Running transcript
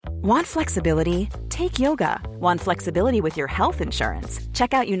Want flexibility? Take yoga. Want flexibility with your health insurance?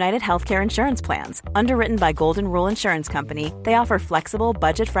 Check out United Healthcare Insurance Plans. Underwritten by Golden Rule Insurance Company, they offer flexible,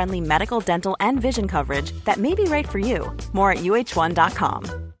 budget-friendly medical, dental, and vision coverage that may be right for you. More at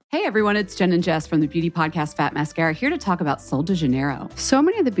uh1.com. Hey everyone, it's Jen and Jess from the beauty podcast Fat Mascara here to talk about Sol de Janeiro. So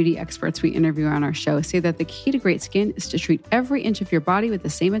many of the beauty experts we interview on our show say that the key to great skin is to treat every inch of your body with the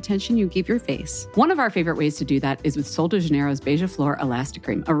same attention you give your face. One of our favorite ways to do that is with Sol de Janeiro's Beija Flor Elastic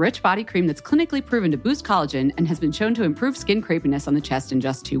Cream, a rich body cream that's clinically proven to boost collagen and has been shown to improve skin crepiness on the chest in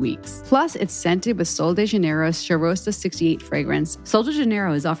just 2 weeks. Plus, it's scented with Sol de Janeiro's Charosta 68 fragrance. Sol de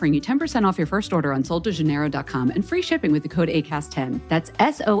Janeiro is offering you 10% off your first order on soldejaneiro.com and free shipping with the code ACAST10. That's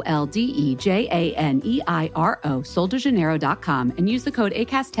SOLDEJANEIRO, soldejaneiro.com, and use the code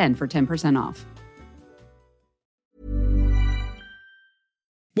ACAST10 for 10% off.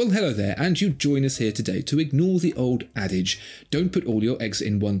 Well, hello there, and you join us here today to ignore the old adage, don't put all your eggs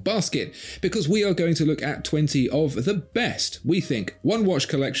in one basket, because we are going to look at 20 of the best, we think, one-watch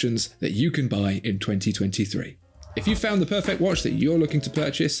collections that you can buy in 2023. If you found the perfect watch that you're looking to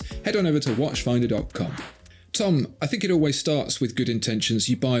purchase, head on over to watchfinder.com. Tom, I think it always starts with good intentions.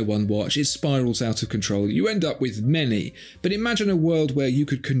 You buy one watch, it spirals out of control, you end up with many. But imagine a world where you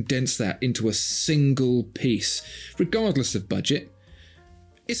could condense that into a single piece, regardless of budget.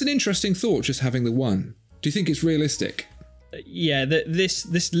 It's an interesting thought, just having the one. Do you think it's realistic? Yeah,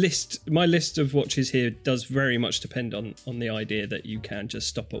 this list, my list of watches here does very much depend on the idea that you can just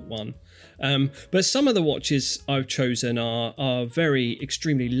stop at one. But some of the watches I've chosen are very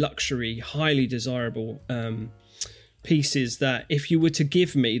extremely luxury, highly desirable pieces that if you were to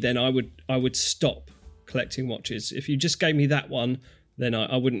give me, then I would stop collecting watches. If you just gave me that one, then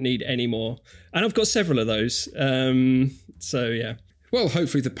I wouldn't need any more. And I've got several of those. So yeah. Well,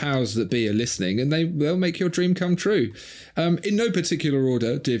 hopefully the powers that be are listening and they'll make your dream come true. In no particular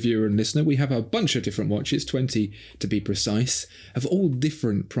order, dear viewer and listener, we have a bunch of different watches, 20 to be precise, of all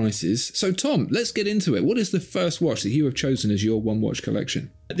different prices. So Tom, let's get into it. What is the first watch that you have chosen as your one-watch collection?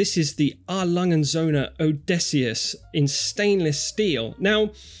 This is the A. Lange & Söhne Odysseus in stainless steel.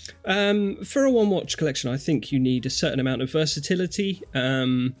 Now, for a one-watch collection, I think you need a certain amount of versatility.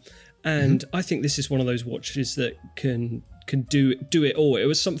 And I think this is one of those watches that can do it all. It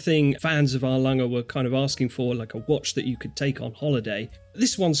was something fans of A. Lange were kind of asking for, like a watch that you could take on holiday.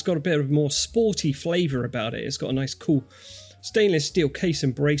 This one's got a bit of more sporty flavour about it. It's got a nice cool stainless steel case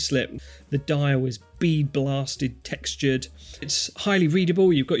and bracelet. The dial is bead blasted, textured. It's highly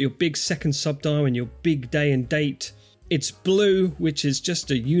readable. You've got your big second subdial and your big day and date. It's blue, which is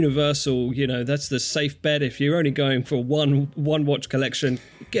just a universal, that's the safe bet. If you're only going for one watch collection,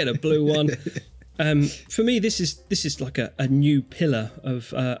 get a blue one. For me, this is like a new pillar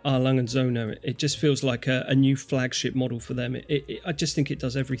of A. Lange & Söhne. It just feels like a new flagship model for them. I just think it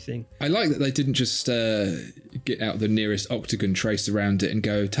does everything. I like that they didn't just get out the nearest octagon trace around it and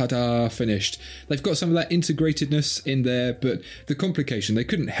go, ta-da, finished. They've got some of that integratedness in there, but the complication, they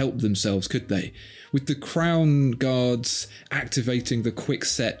couldn't help themselves, could they? With the crown guards activating the quick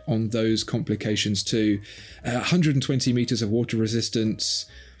set on those complications too, 120 metres of water resistance.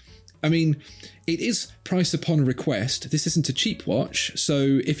 I mean, it is price upon request. This isn't a cheap watch,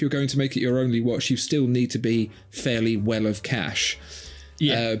 so if you're going to make it your only watch, you still need to be fairly well of cash.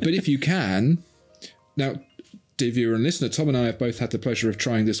 Yeah. But if you can... Now, dear viewer and listener, Tom and I have both had the pleasure of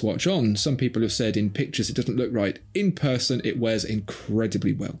trying this watch on. Some people have said in pictures it doesn't look right. In person, it wears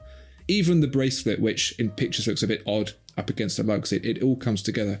incredibly well. Even the bracelet, which in pictures looks a bit odd up against the lugs, it all comes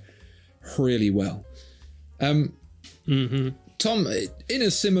together really well. Tom, in a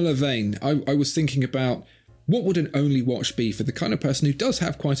similar vein, I was thinking about what would an only watch be for the kind of person who does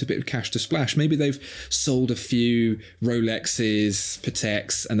have quite a bit of cash to splash. Maybe they've sold a few Rolexes,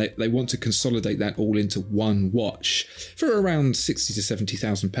 Pateks, and they want to consolidate that all into one watch for around £60,000 to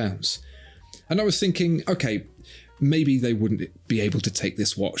 £70,000. And I was thinking, okay, maybe they wouldn't be able to take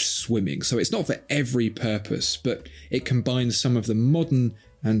this watch swimming. So it's not for every purpose, but it combines some of the modern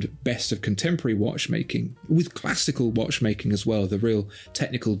and best of contemporary watchmaking with classical watchmaking as well, the real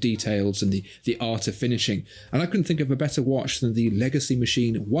technical details and the art of finishing. And I couldn't think of a better watch than the Legacy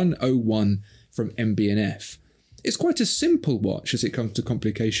Machine 101 from MB&F. It's quite a simple watch as it comes to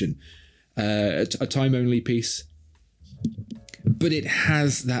complication. A time-only piece, but it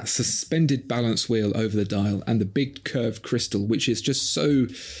has that suspended balance wheel over the dial and the big curved crystal, which is just so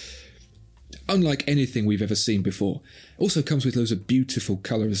unlike anything we've ever seen before. Also comes with loads of beautiful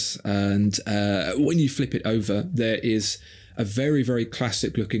colours, and when you flip it over, there is a very, very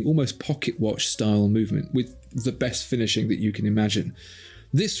classic looking, almost pocket watch style movement with the best finishing that you can imagine.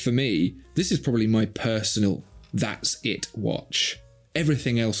 This, for me, this is probably my personal that's it watch.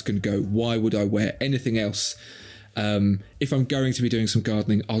 everything else can go. Why would I wear anything else? If I'm going to be doing some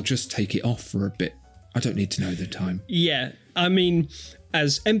gardening, I'll just take it off for a bit. I don't need to know the time. Yeah, I mean,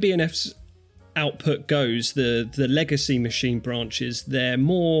 as MB&F's output goes, the legacy machine branches, they're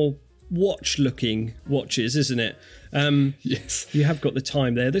more watch-looking watches, isn't it? Yes. You have got the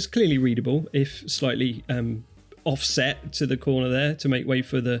time there. That's clearly readable, if slightly offset to the corner there to make way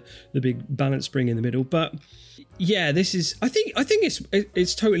for the big balance spring in the middle. But yeah, this is. I think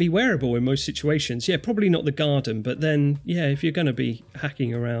it's totally wearable in most situations. Yeah, probably not the garden, but then yeah, if you're going to be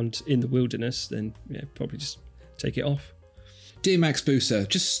hacking around in the wilderness, then yeah, probably just take it off. Dear Max Booser,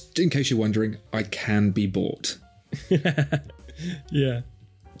 just in case you're wondering, I can be bought. Yeah.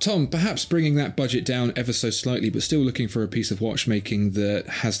 Tom, perhaps bringing that budget down ever so slightly, but still looking for a piece of watchmaking that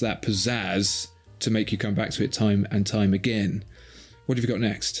has that pizzazz to make you come back to it time and time again. What have you got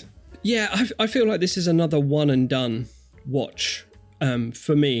next? Yeah, I feel like this is another one and done watch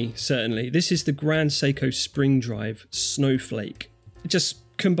for me, certainly. This is the Grand Seiko Spring Drive Snowflake. It just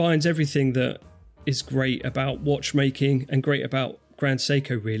combines everything that is great about watchmaking and great about Grand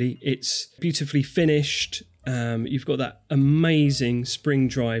Seiko, really. It's beautifully finished. You've got that amazing spring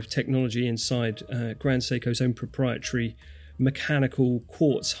drive technology inside Grand Seiko's own proprietary mechanical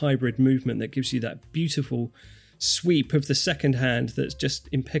quartz hybrid movement that gives you that beautiful sweep of the second hand that just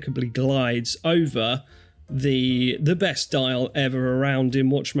impeccably glides over the best dial ever around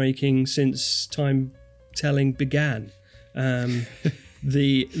in watchmaking since time telling began.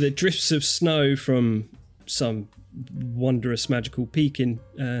 The drifts of snow from some wondrous magical peak in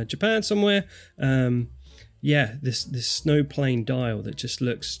Japan somewhere. Yeah, this snow plane dial that just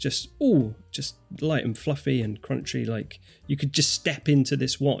looks just light and fluffy and crunchy, like you could just step into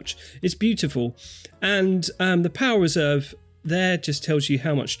this watch. It's beautiful. And the power reserve there just tells you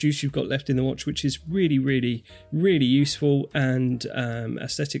how much juice you've got left in the watch, which is really, really, really useful and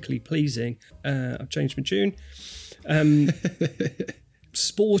aesthetically pleasing. I've changed my tune.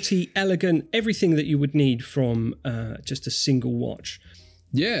 Sporty, elegant, everything that you would need from just a single watch.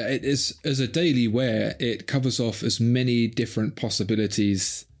 Yeah, it is, as a daily wear, it covers off as many different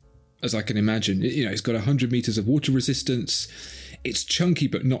possibilities as I can imagine. It's got 100 meters of water resistance. It's chunky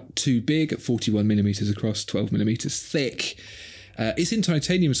but not too big at 41 millimeters across, 12 millimeters thick. It's in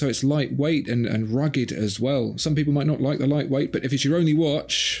titanium, so it's lightweight and rugged as well. Some people might not like the lightweight, but if it's your only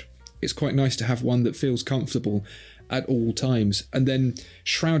watch, it's quite nice to have one that feels comfortable at all times. And then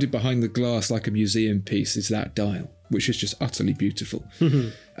shrouded behind the glass like a museum piece is that dial, which is just utterly beautiful.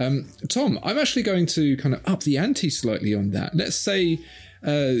 Tom, I'm actually going to kind of up the ante slightly on that. Let's say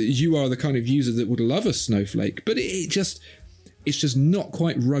you are the kind of user that would love a snowflake, but it's just not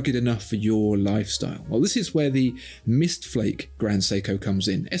quite rugged enough for your lifestyle. Well, this is where the Mistflake Grand Seiko comes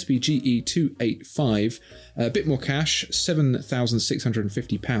in. SPGE 285, a bit more cash,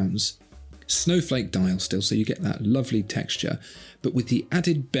 £7,650. Snowflake dial still, so you get that lovely texture, but with the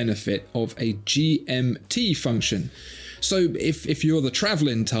added benefit of a GMT function. So if you're the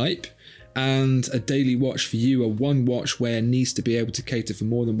traveling type and a daily watch for you, a one watch wear needs to be able to cater for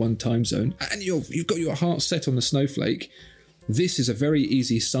more than one time zone, and you've got your heart set on the Snowflake, this is a very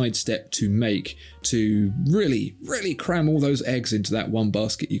easy sidestep to make to really, really cram all those eggs into that one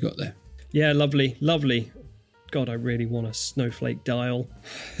basket you got there. Yeah, lovely, lovely. God, I really want a snowflake dial.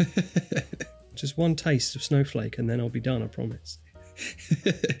 Just one taste of snowflake and then I'll be done, I promise.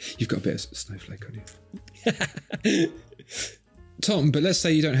 You've got a bit of snowflake on you. Tom, but let's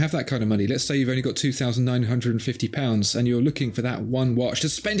say you don't have that kind of money. Let's say you've only got £2,950 and you're looking for that one watch to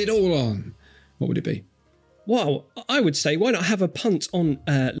spend it all on. What would it be? Well, I would say, why not have a punt on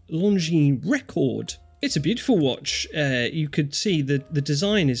Longines Record? It's a beautiful watch. You could see the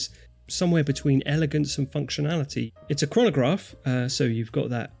design is somewhere between elegance and functionality. It's a chronograph, so you've got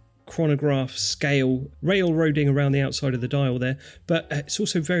that chronograph scale railroading around the outside of the dial there, but it's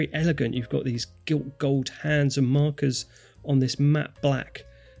also very elegant. You've got these gilt gold hands and markers on this matte black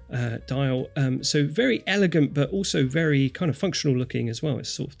dial, so very elegant but also very kind of functional looking as well. It's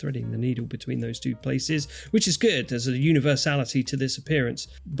sort of threading the needle between those two places, which is good. There's a universality to this appearance,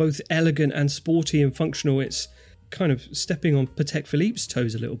 both elegant and sporty and functional. It's kind of stepping on Patek Philippe's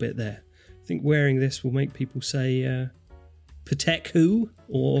toes a little bit there. I think wearing this will make people say Patek who?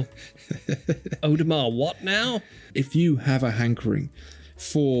 Or Audemars what now? If you have a hankering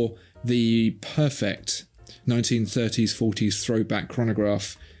for the perfect 1930s, 40s throwback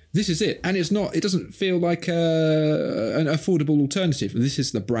chronograph, this is it. And it doesn't feel like an affordable alternative. This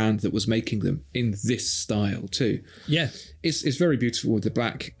is the brand that was making them in this style too. Yeah. It's very beautiful with the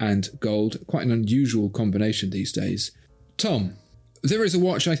black and gold. Quite an unusual combination these days. Tom, there is a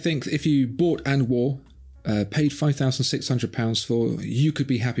watch I think if you bought and wore, paid £5,600 for, you could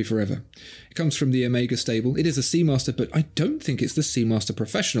be happy forever. It comes from the Omega stable. It is a Seamaster, but I don't think it's the Seamaster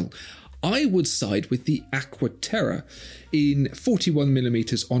Professional. I would side with the Aquaterra in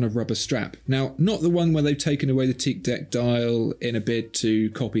 41mm on a rubber strap. Now, not the one where they've taken away the teak deck dial in a bid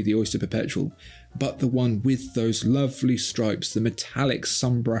to copy the Oyster Perpetual, but the one with those lovely stripes, the metallic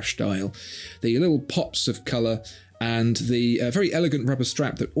sunbrush dial, the little pops of colour, and the very elegant rubber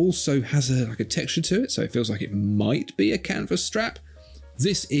strap that also has a texture to it, so it feels like it might be a canvas strap.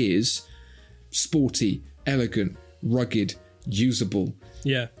 This is sporty, elegant, rugged, usable.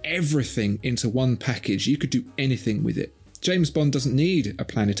 Yeah. Everything into one package. You could do anything with it. James Bond doesn't need a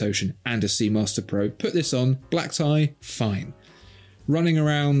Planet Ocean and a Seamaster Pro. Put this on, black tie, fine. Running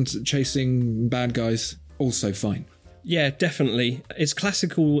around chasing bad guys, also fine. Yeah, definitely. It's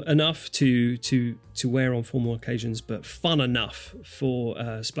classical enough to wear on formal occasions, but fun enough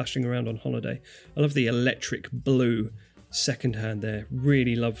for splashing around on holiday. I love the electric blue secondhand there,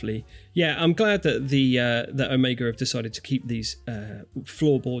 really lovely. Yeah, I'm glad that that Omega have decided to keep these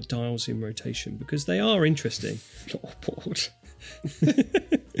floorboard dials in rotation because they are interesting. Floorboard.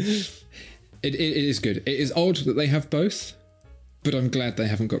 It is good. It is odd that they have both, but I'm glad they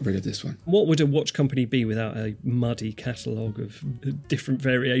haven't got rid of this one. What would a watch company be without a muddy catalogue of different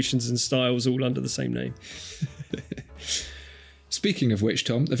variations and styles all under the same name? Speaking of which,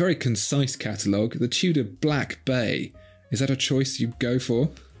 Tom, a very concise catalogue, the Tudor Black Bay. Is that a choice you'd go for?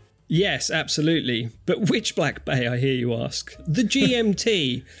 Yes, absolutely. But which Black Bay, I hear you ask? The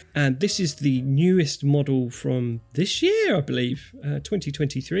GMT. And this is the newest model from this year, I believe,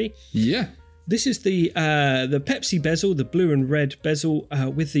 2023. Yeah. This is the Pepsi bezel, the blue and red bezel,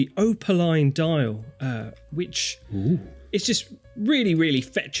 with the opaline dial, which is just really, really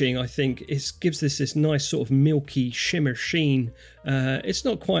fetching, I think. It gives this nice sort of milky shimmer sheen. It's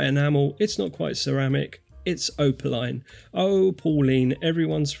not quite enamel. It's not quite ceramic. It's opaline. Oh, Pauline,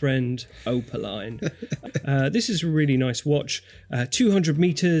 everyone's friend, opaline. This is a really nice watch. 200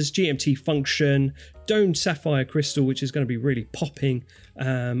 meters, GMT function, domed sapphire crystal, which is going to be really popping.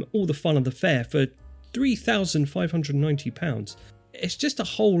 All the fun of the fair for £3,590. It's just a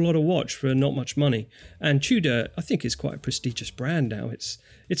whole lot of watch for not much money. And Tudor, I think, is quite a prestigious brand now. It's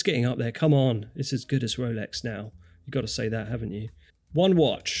getting up there. Come on, it's as good as Rolex now. You've got to say that, haven't you? One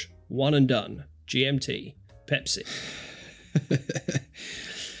watch, one and done. GMT, Pepsi.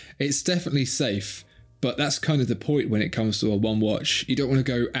 It's definitely safe, but that's kind of the point when it comes to a one watch. You don't want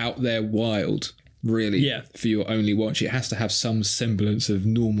to go out there wild, really, for your only watch. It has to have some semblance of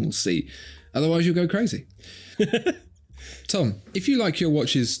normalcy. Otherwise, you'll go crazy. Tom, if you like your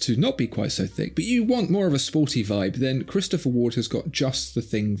watches to not be quite so thick, but you want more of a sporty vibe, then Christopher Ward has got just the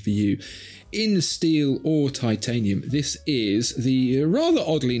thing for you. In steel or titanium, this is the rather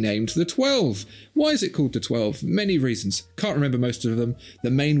oddly named the 12. Why is it called the 12? Many reasons. Can't remember most of them.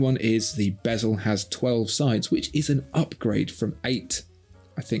 The main one is the bezel has 12 sides, which is an upgrade from 8,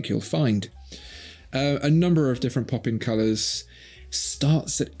 I think you'll find. A number of different pop-in colours.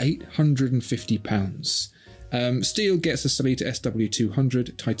 Starts at £850. Steel gets the Sellita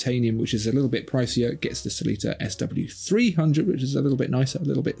SW200, titanium, which is a little bit pricier, gets the Sellita SW300, which is a little bit nicer, a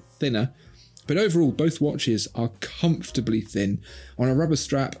little bit thinner. But overall, both watches are comfortably thin. On a rubber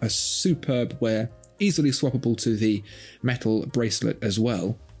strap, a superb wear, easily swappable to the metal bracelet as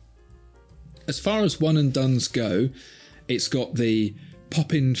well. As far as one and dones go, it's got the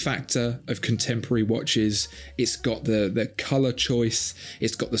pop-in factor of contemporary watches, it's got the colour choice,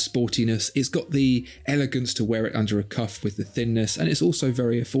 it's got the sportiness, it's got the elegance to wear it under a cuff with the thinness, and it's also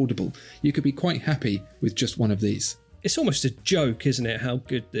very affordable. You could be quite happy with just one of these. It's almost a joke, isn't it, how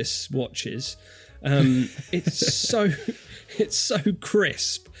good this watch is? It's so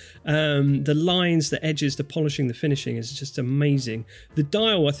crisp. The lines, the edges, the polishing, the finishing is just amazing. The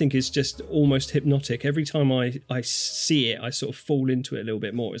dial, I think, is just almost hypnotic. Every time I see it, I sort of fall into it a little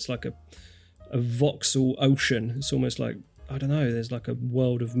bit more. It's like a voxel ocean. It's almost like, I don't know, there's like a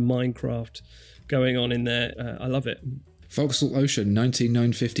world of Minecraft going on in there. I love it. Vauxhall Ocean,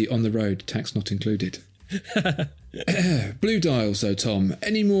 19,950 on the road, tax not included. Blue dials though, Tom.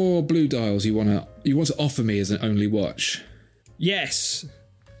 Any more blue dials you want to offer me as an only watch? Yes.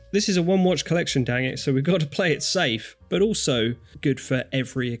 This is a one watch collection, dang it, so we've got to play it safe, but also good for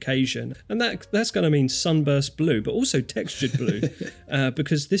every occasion. And that's going to mean sunburst blue, but also textured blue,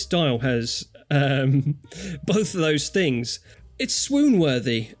 because this dial has both of those things. It's swoon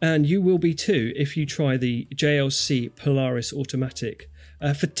worthy, and you will be too if you try the JLC Polaris Automatic.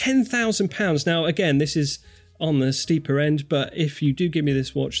 For £10,000. Now, again, this is on the steeper end, but if you do give me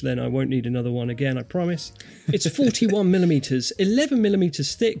this watch, then I won't need another one again, I promise. It's 41 millimeters, 11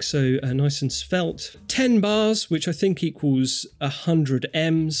 millimeters thick, so nice and svelte. 10 bars, which I think equals 100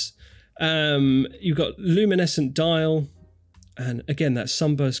 Ms. You've got luminescent dial, and again, that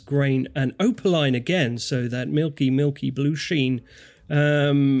sunburst grain, and opaline again, so that milky blue sheen.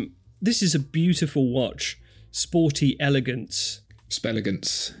 This is a beautiful watch. Sporty elegance.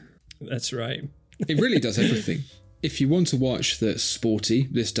 Spellegance. That's right. It really does everything. If you want a watch that's sporty,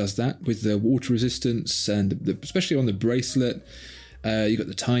 this does that with the water resistance and especially on the bracelet. You've got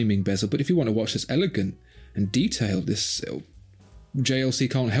the timing bezel. But if you want a watch that's elegant and detailed, this JLC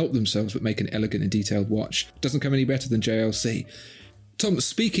can't help themselves but make an elegant and detailed watch. Doesn't come any better than JLC. Tom,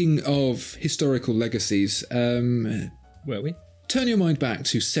 speaking of historical legacies, were we? Turn your mind back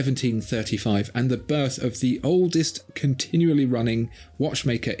to 1735 and the birth of the oldest continually running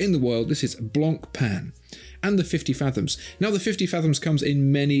watchmaker in the world. This is Blancpain and the 50 Fathoms. Now, the 50 Fathoms comes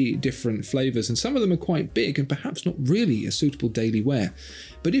in many different flavours, and some of them are quite big and perhaps not really a suitable daily wear.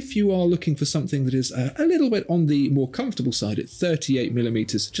 But if you are looking for something that is a little bit on the more comfortable side at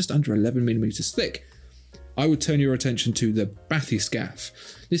 38mm, just under 11mm thick, I would turn your attention to the Bathyscaphe.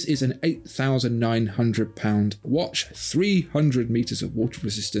 This is an £8,900 watch, 300 metres of water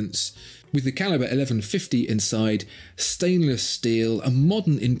resistance, with the caliber 1150 inside, stainless steel, a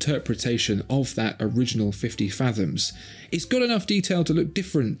modern interpretation of that original 50 Fathoms. It's got enough detail to look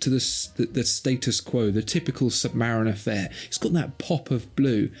different to the status quo, the typical Submariner fare. It's got that pop of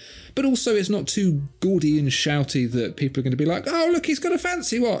blue, but also it's not too gaudy and shouty that people are going to be like, oh look, he's got a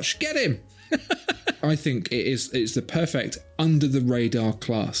fancy watch, get him! I think it's the perfect under-the-radar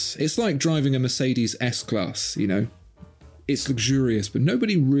class. It's like driving a Mercedes S-Class, you know. It's luxurious, but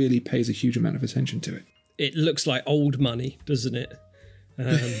nobody really pays a huge amount of attention to it. It looks like old money, doesn't it?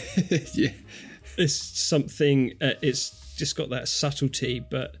 Yeah. It's something, it's just got that subtlety,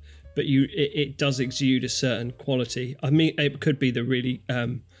 but it does exude a certain quality. I mean, it could be the really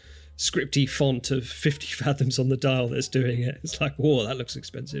scripty font of 50 Fathoms on the dial that's doing it. It's like, whoa, that looks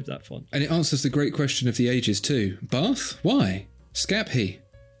expensive, that font. And it answers the great question of the ages too. Bath? Why? Scaphe.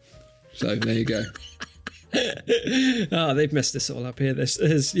 So there you go. They've messed this all up here.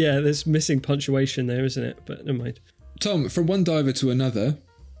 There's missing punctuation there, isn't it? But never mind. Tom, from one diver to another,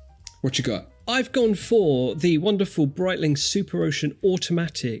 what you got? I've gone for the wonderful Breitling Super Ocean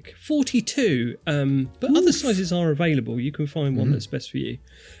Automatic 42, but other sizes are available. You can find one that's best for you.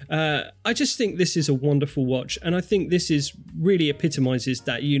 I just think this is a wonderful watch, and I think this is really epitomises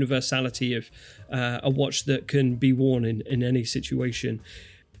that universality of a watch that can be worn in any situation.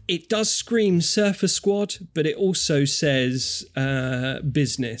 It does scream Surfer Squad, but it also says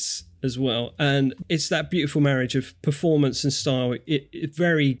business as well, and it's that beautiful marriage of performance and style. It's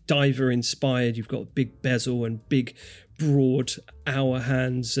very diver inspired. You've got big bezel and big broad hour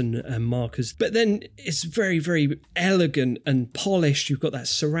hands and markers, but then it's very, very elegant and polished. You've got that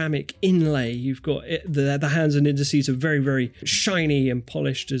ceramic inlay. You've got the hands and indices are very, very shiny and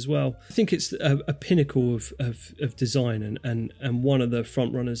polished as well. I think it's a pinnacle of design and one of the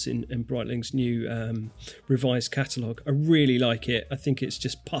front runners in Breitling's new revised catalogue. I really like it. I think it's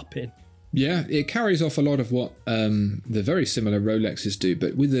just popping. Yeah, it carries off a lot of what the very similar Rolexes do,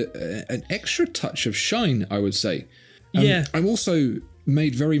 but with an extra touch of shine, I would say. Yeah. I'm also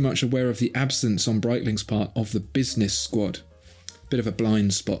made very much aware of the absence on Breitling's part of the business squad. Bit of a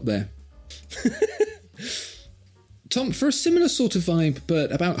blind spot there. Tom, for a similar sort of vibe,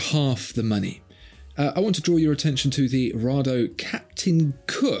 but about half the money, I want to draw your attention to the Rado Captain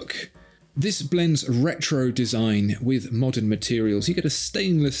Cook. This blends retro design with modern materials. You get a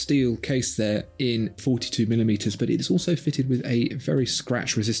stainless steel case there in 42mm, but it is also fitted with a very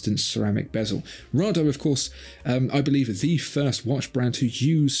scratch-resistant ceramic bezel. Rado, of course, I believe the first watch brand to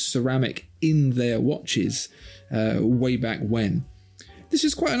use ceramic in their watches way back when. This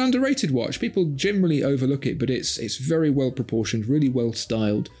is quite an underrated watch. People generally overlook it, but it's very well proportioned, really well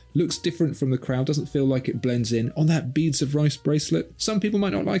styled, looks different from the crowd, doesn't feel like it blends in. On that Beads of Rice bracelet, some people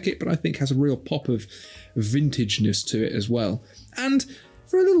might not like it, but I think has a real pop of vintageness to it as well. And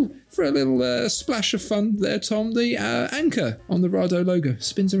for a little splash of fun there, Tom, the anchor on the Rado logo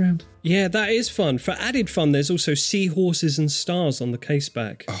spins around. Yeah, that is fun. For added fun, there's also seahorses and stars on the case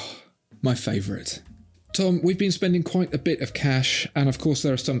back. Oh, my favourite. Tom, we've been spending quite a bit of cash, and of course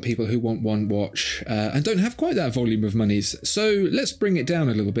there are some people who want one watch and don't have quite that volume of monies, so let's bring it down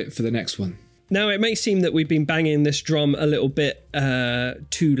a little bit for the next one. Now, it may seem that we've been banging this drum a little bit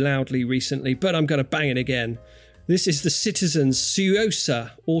too loudly recently, but I'm going to bang it again. This is the Citizen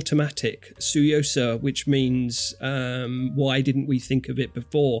Suyosa Automatic. Suyosa, which means why didn't we think of it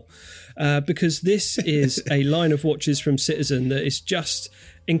before? Because this is a line of watches from Citizen that is just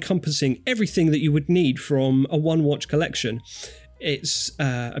encompassing everything that you would need from a one-watch collection. It's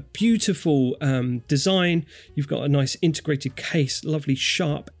a beautiful design. You've got a nice integrated case, lovely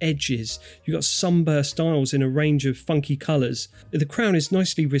sharp edges. You've got sunburst dials in a range of funky colours. The crown is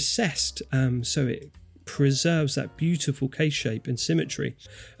nicely recessed, so it preserves that beautiful case shape and symmetry.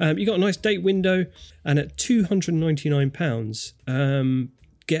 You've got a nice date window, and at £299,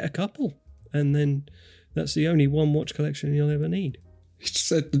 get a couple, and then that's the only one-watch collection you'll ever need.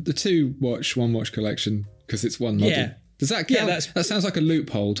 So the two-watch, one-watch collection, because it's one model. Yeah. Does that count? Yeah, that sounds like a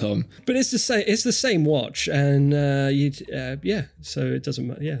loophole, Tom. But it's the same. It's the same watch, and so it doesn't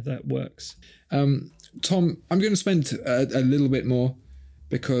matter. Yeah, that works. Tom, I'm going to spend a little bit more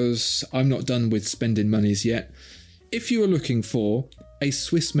because I'm not done with spending monies yet. If you are looking for a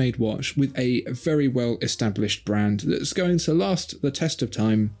Swiss-made watch with a very well-established brand that's going to last the test of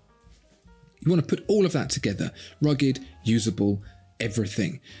time, you want to put all of that together: rugged, usable,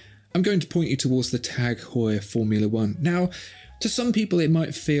 everything. I'm going to point you towards the Tag Heuer Formula One. Now, to some people it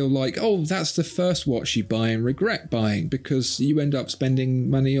might feel like, oh, that's the first watch you buy and regret buying because you end up spending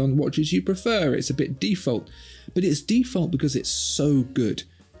money on watches you prefer. It's a bit default. But it's default because it's so good.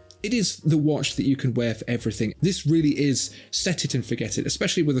 It is the watch that you can wear for everything. This really is set it and forget it,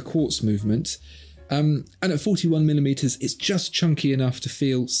 especially with a quartz movement. And at 41mm, it's just chunky enough to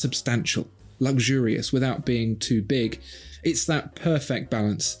feel substantial, luxurious without being too big. It's that perfect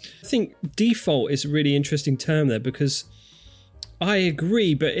balance. I think default is a really interesting term there, because I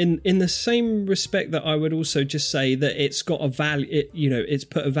agree, but in the same respect that I would also just say that it's got a value, it's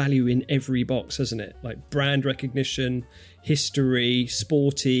put a value in every box, hasn't it? Like brand recognition, history,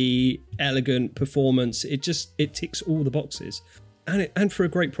 sporty, elegant, performance. It ticks all the boxes, and for a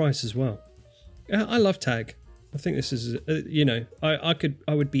great price as well. I love Tag. I think this is,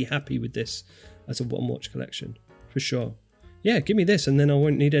 I would be happy with this as a one watch collection for sure. Yeah, give me this and then I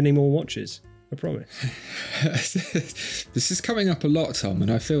won't need any more watches. I promise. This is coming up a lot, Tom,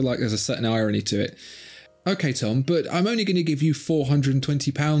 and I feel like there's a certain irony to it. Okay, Tom, but I'm only going to give you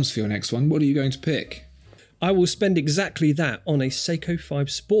 £420 for your next one. What are you going to pick? I will spend exactly that on a Seiko 5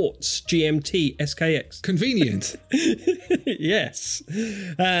 Sports GMT SKX. Convenient. Yes.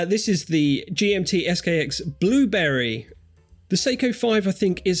 This is the GMT SKX Blueberry. The Seiko 5, I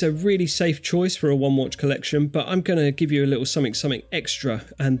think, is a really safe choice for a one-watch collection, but I'm going to give you a little something extra,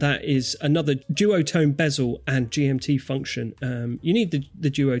 and that is another duotone bezel and GMT function. You need the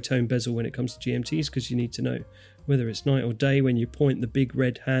duotone bezel when it comes to GMTs because you need to know whether it's night or day when you point the big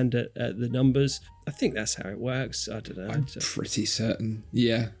red hand at the numbers. I think that's how it works. I don't know. I'm pretty certain.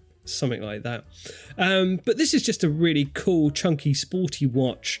 Yeah. Something like that. But this is just a really cool, chunky, sporty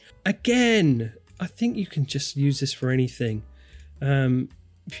watch. Again, I think you can just use this for anything.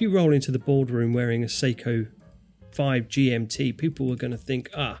 If you roll into the boardroom wearing a Seiko 5 GMT, people are going to think,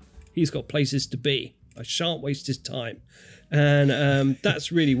 he's got places to be. I shan't waste his time. And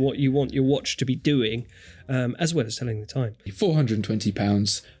that's really what you want your watch to be doing, as well as telling the time.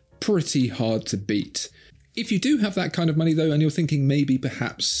 £420, pretty hard to beat. If you do have that kind of money, though, and you're thinking maybe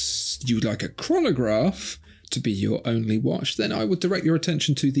perhaps you'd like a chronograph to be your only watch, then I would direct your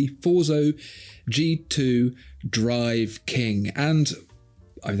attention to the Forzo G2 Drive King. And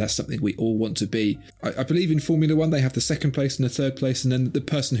that's something we all want to be. I believe in Formula One they have the second place and the third place, and then the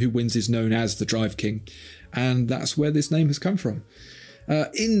person who wins is known as the Drive King. And that's where this name has come from.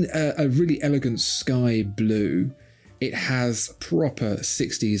 In a really elegant sky blue, it has proper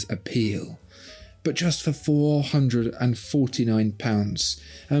 60s appeal. But just for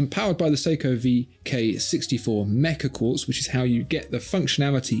 £449. Powered by the Seiko VK64 Mecha Quartz, which is how you get the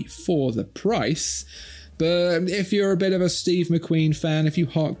functionality for the price. But if you're a bit of a Steve McQueen fan, if you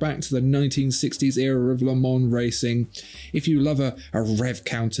hark back to the 1960s era of Le Mans racing, if you love a rev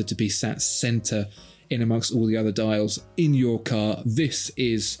counter to be sat centre in amongst all the other dials in your car, this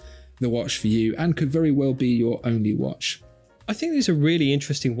is the watch for you and could very well be your only watch. I think these are really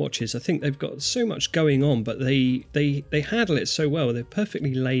interesting watches. I think they've got so much going on, but they handle it so well. They're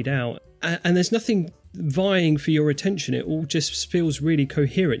perfectly laid out, and there's nothing vying for your attention. It all just feels really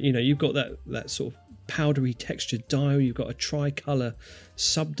coherent. You know, you've got that sort of powdery textured dial. You've got a tricolour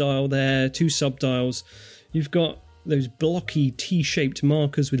subdial there, two subdials. You've got those blocky T-shaped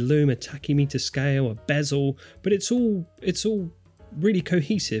markers with lume, a tachymeter scale, a bezel, but it's all really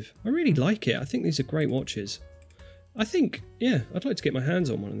cohesive. I really like it. I think these are great watches. I think, I'd like to get my hands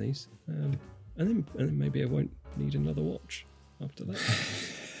on one of these, and then maybe I won't need another watch after that.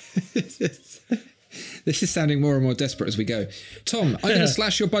 This is sounding more and more desperate as we go. Tom, I'm going to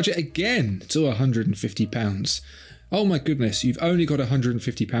slash your budget again to £150. Oh my goodness, you've only got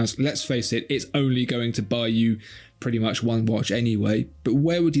 £150. Let's face it, it's only going to buy you pretty much one watch anyway. But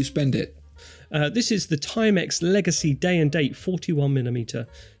where would you spend it? This is the Timex Legacy Day and Date 41mm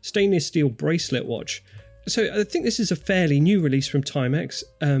stainless steel bracelet watch. So I think this is a fairly new release from Timex.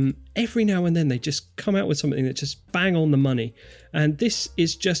 Every now and then they just come out with something that just bang on the money. And this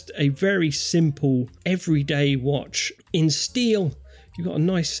is just a very simple everyday watch in steel. You've got a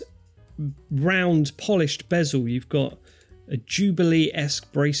nice round polished bezel. You've got a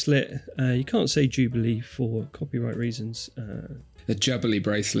Jubilee-esque bracelet. You can't say Jubilee for copyright reasons. A Jubilee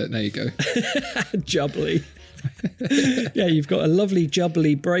bracelet, there you go. Jubilee. Yeah, you've got a lovely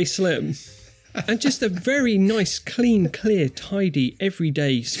Jubilee bracelet. And just a very nice, clean, clear, tidy,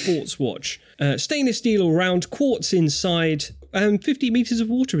 everyday sports watch. Stainless steel all round, quartz inside, 50 metres of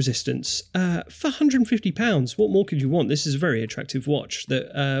water resistance. For £150, what more could you want? This is a very attractive watch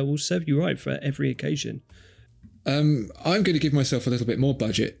that will serve you right for every occasion. I'm going to give myself a little bit more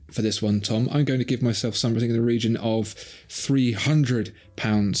budget for this one, Tom. I'm going to give myself something in the region of £300.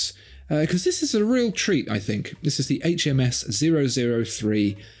 Because this is a real treat, I think. This is the HMS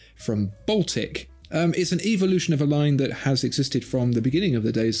 003 from Baltic. It's an evolution of a line that has existed from the beginning of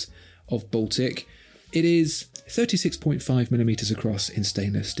the days of Baltic. It is 36.5mm across in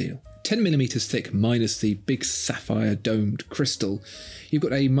stainless steel, 10mm thick minus the big sapphire domed crystal. You've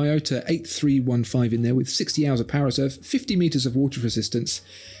got a Miyota 8315 in there with 60 hours of power reserve, 50 metres of water resistance,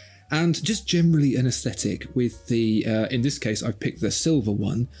 and just generally an aesthetic with the, in this case I've picked the silver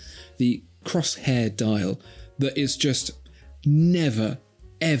one, the crosshair dial that is just never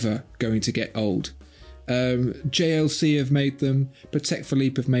ever going to get old. JLC have made them, Patek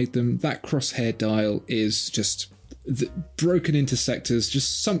Philippe have made them. That crosshair dial is just broken into sectors.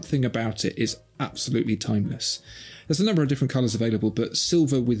 Just something about it is absolutely timeless. There's a number of different colours available, but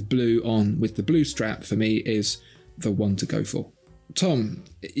silver with blue on, with the blue strap, for me is the one to go for. Tom,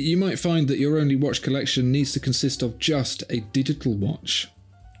 you might find that your only watch collection needs to consist of just a digital watch.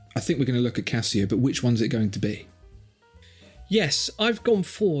 I think we're going to look at Casio, but which one's it going to be? Yes, I've gone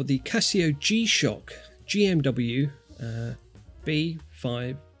for the Casio G-Shock GMW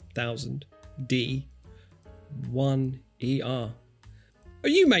B5000D1ER.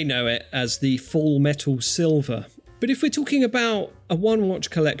 You may know it as the Full Metal Silver. But if we're talking about a one-watch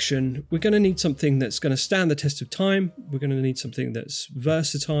collection, we're going to need something that's going to stand the test of time. We're going to need something that's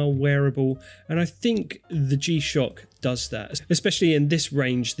versatile, wearable, and I think the G-Shock does that. Especially in this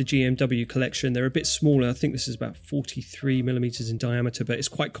range, the GMW collection, they're a bit smaller. I think this is about 43mm in diameter, but it's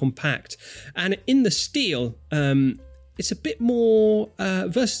quite compact. And in the steel, it's a bit more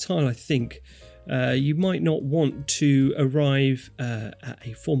versatile, I think. You might not want to arrive at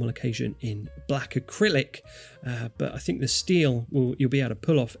a formal occasion in black acrylic, but I think the steel you'll be able to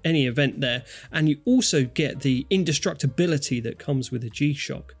pull off any event there, and you also get the indestructibility that comes with a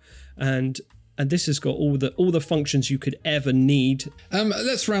G-Shock, and this has got all the functions you could ever need.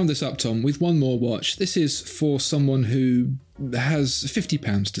 Let's round this up, Tom, with one more watch. This is for someone who has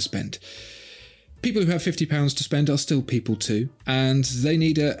 £50 to spend. People who have £50 to spend are still people too, and they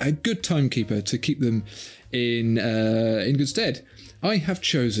need a good timekeeper to keep them in good stead. I have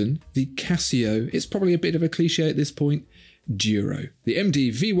chosen the Casio, it's probably a bit of a cliche at this point, Duro, the MD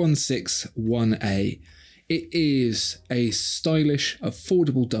V161A. It is a stylish,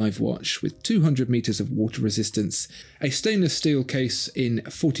 affordable dive watch with 200 metres of water resistance, a stainless steel case in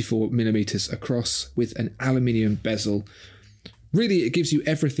 44mm across with an aluminium bezel. Really, it gives you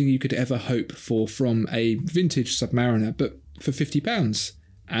everything you could ever hope for from a vintage Submariner, but for £50,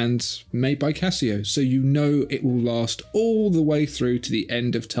 and made by Casio, so you know it will last all the way through to the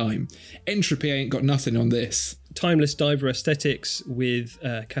end of time. Entropy ain't got nothing on this. Timeless diver aesthetics with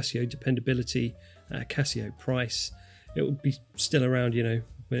Casio dependability, Casio price. It will be still around,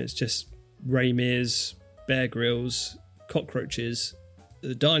 when it's just Ray Mears, Bear Grylls, cockroaches,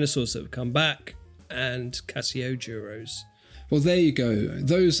 the dinosaurs that have come back, and Casio Duros. Well, there you go.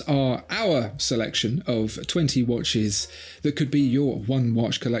 Those are our selection of 20 watches that could be your one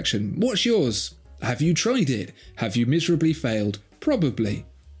watch collection. What's yours? Have you tried it? Have you miserably failed? Probably.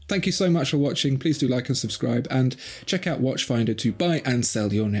 Thank you so much for watching. Please do like and subscribe, and check out Watchfinder to buy and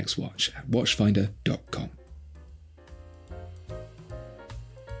sell your next watch at watchfinder.com.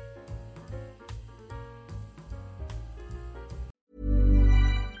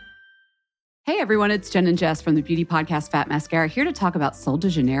 Hey, everyone, it's Jen and Jess from the beauty podcast Fat Mascara here to talk about Sol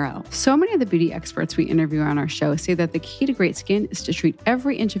de Janeiro. So many of the beauty experts we interview on our show say that the key to great skin is to treat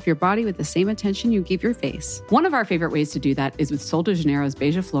every inch of your body with the same attention you give your face. One of our favorite ways to do that is with Sol de Janeiro's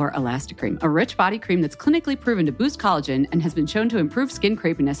Beija Flor Elastic Cream, a rich body cream that's clinically proven to boost collagen and has been shown to improve skin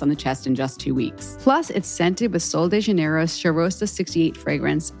crepiness on the chest in just 2 weeks. Plus, it's scented with Sol de Janeiro's Charosta 68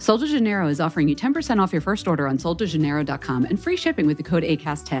 fragrance. Sol de Janeiro is offering you 10% off your first order on soldejaneiro.com and free shipping with the code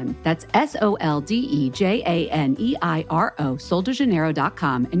ACAST10. That's SOLDEJANEIRO,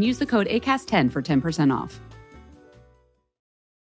 soldejaneiro.com, and use the code ACAST10 for 10% off.